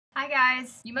Hi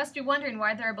guys! You must be wondering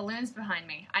why there are balloons behind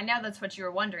me. I know that's what you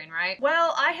were wondering, right?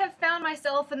 Well, I have found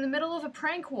myself in the middle of a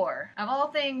prank war, of all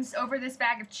things, over this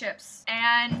bag of chips.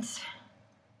 And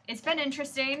it's been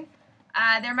interesting.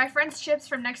 They're my friend's chips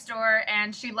from next door,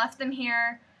 and she left them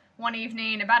here one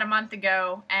evening about a month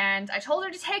ago, and I told her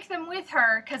to take them with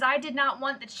her because I did not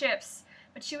want the chips.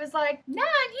 But she was like, nah,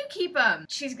 you keep them.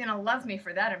 She's gonna love me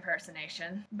for that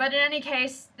impersonation. But in any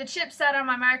case, the chips sat on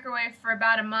my microwave for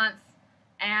about a month,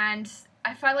 and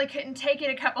I finally couldn't take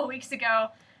it a couple weeks ago,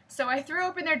 so I threw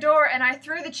open their door and I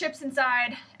threw the chips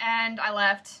inside and I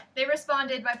left. They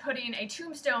responded by putting a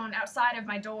tombstone outside of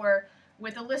my door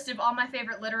with a list of all my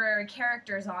favorite literary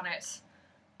characters on it.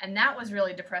 And that was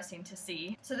really depressing to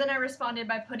see. So then I responded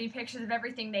by putting pictures of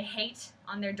everything they hate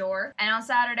on their door. And on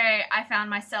Saturday, I found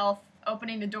myself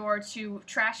opening the door to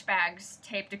trash bags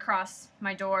taped across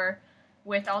my door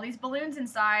with all these balloons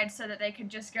inside so that they could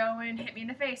just go and hit me in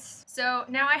the face. So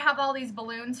now I have all these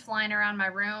balloons flying around my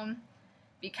room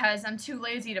because I'm too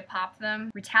lazy to pop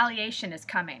them. Retaliation is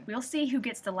coming. We'll see who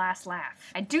gets the last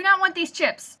laugh. I do not want these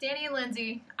chips. Danny and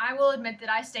Lindsay, I will admit that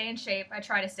I stay in shape. I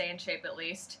try to stay in shape at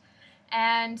least.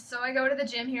 And so I go to the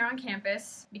gym here on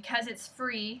campus because it's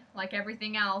free, like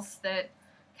everything else that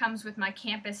comes with my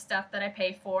campus stuff that I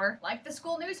pay for, like the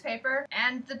school newspaper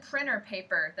and the printer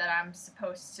paper that I'm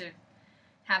supposed to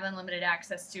have unlimited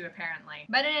access to, apparently.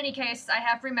 But in any case, I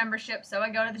have free membership, so I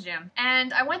go to the gym.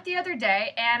 And I went the other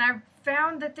day, and I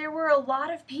found that there were a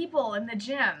lot of people in the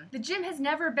gym. The gym has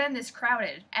never been this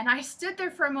crowded, and I stood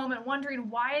there for a moment wondering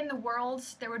why in the world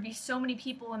there would be so many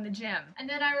people in the gym. And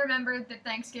then I remembered that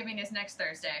Thanksgiving is next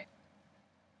Thursday.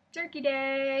 Turkey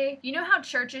Day! You know how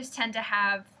churches tend to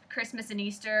have Christmas and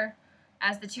Easter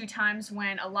as the two times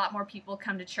when a lot more people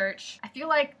come to church? I feel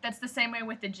like that's the same way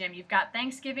with the gym. You've got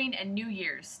Thanksgiving and New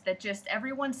Year's, that just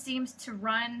everyone seems to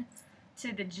run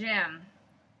to the gym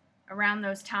around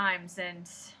those times and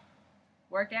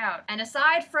work out. And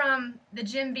aside from the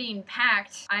gym being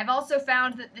packed, I've also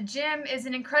found that the gym is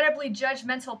an incredibly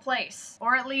judgmental place,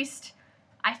 or at least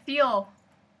I feel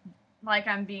like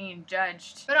I'm being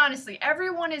judged. But honestly,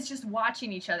 everyone is just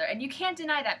watching each other, and you can't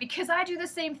deny that because I do the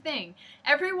same thing.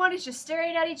 Everyone is just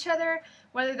staring at each other,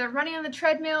 whether they're running on the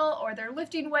treadmill or they're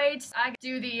lifting weights. I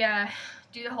do the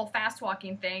whole fast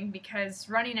walking thing because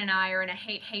running and I are in a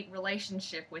hate-hate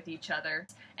relationship with each other.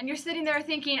 And you're sitting there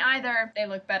thinking either they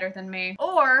look better than me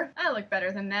or I look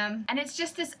better than them. And it's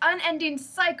just this unending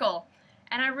cycle.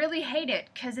 And I really hate it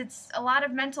because it's a lot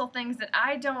of mental things that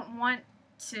I don't want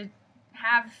to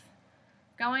have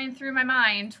going through my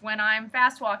mind when I'm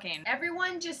fast walking.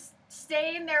 Everyone just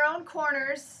stay in their own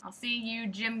corners. I'll see you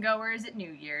gym goers at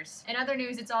New Year's. In other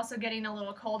news, it's also getting a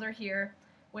little colder here,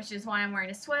 which is why I'm wearing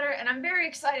a sweater, and I'm very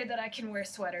excited that I can wear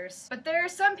sweaters. But there are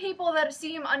some people that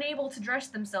seem unable to dress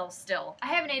themselves still. I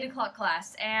have an 8 o'clock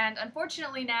class, and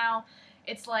unfortunately now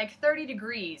it's like 30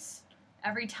 degrees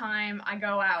every time I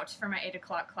go out for my 8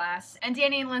 o'clock class. And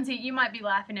Danny and Lindsay, you might be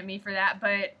laughing at me for that,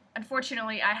 but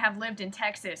unfortunately I have lived in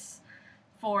Texas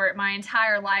for my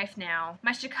entire life now.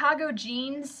 My Chicago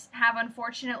genes have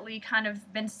unfortunately kind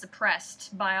of been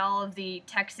suppressed by all of the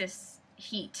Texas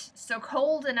heat. So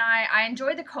cold and I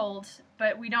enjoy the cold,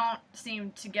 but we don't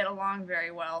seem to get along very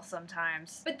well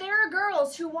sometimes. But there are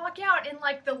girls who walk out in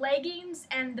like the leggings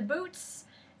and the boots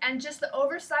and just the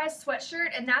oversized sweatshirt,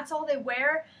 and that's all they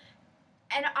wear.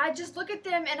 And I just look at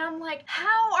them and I'm like,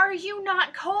 how are you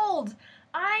not cold?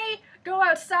 I go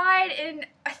outside in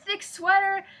a thick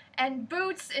sweater and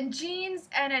boots and jeans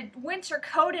and a winter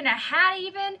coat and a hat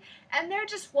even, and they're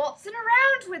just waltzing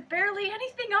around with barely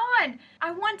anything on.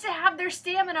 I want to have their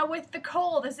stamina with the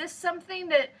cold. Is this something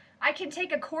that I can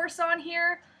take a course on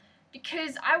here?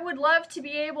 Because I would love to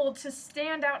be able to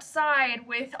stand outside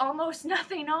with almost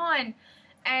nothing on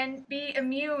and be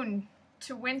immune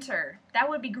to winter. That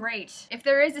would be great. If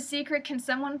there is a secret, can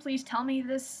someone please tell me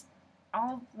this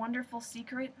all wonderful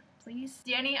secret, please?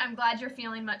 Danny, I'm glad you're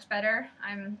feeling much better.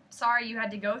 I'm sorry you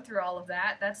had to go through all of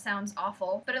that. That sounds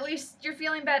awful. But at least you're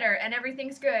feeling better and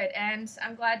everything's good, and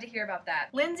I'm glad to hear about that.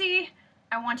 Lindsay,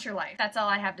 I want your life. That's all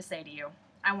I have to say to you.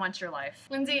 I want your life.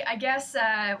 Lindsay, I guess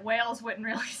Wales wouldn't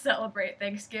really celebrate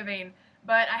Thanksgiving,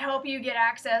 but I hope you get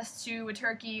access to a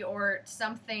turkey or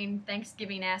something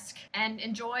Thanksgiving-esque and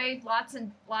enjoy lots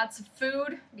and lots of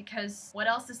food, because what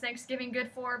else is Thanksgiving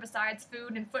good for besides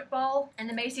food and football and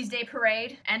the Macy's Day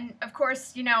Parade? And of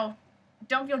course, you know,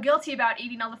 don't feel guilty about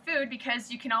eating all the food because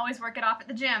you can always work it off at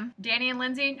the gym. Danny and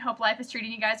Lindsay, hope life is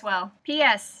treating you guys well.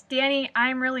 P.S. Danny,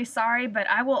 I'm really sorry, but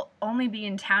I will only be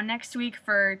in town next week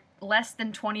for less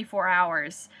than 24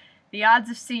 hours. The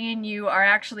odds of seeing you are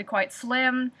actually quite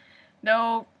slim,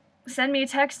 though send me a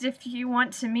text if you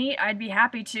want to meet. I'd be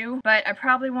happy to, but I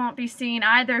probably won't be seeing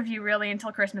either of you really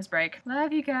until Christmas break.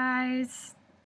 Love you guys.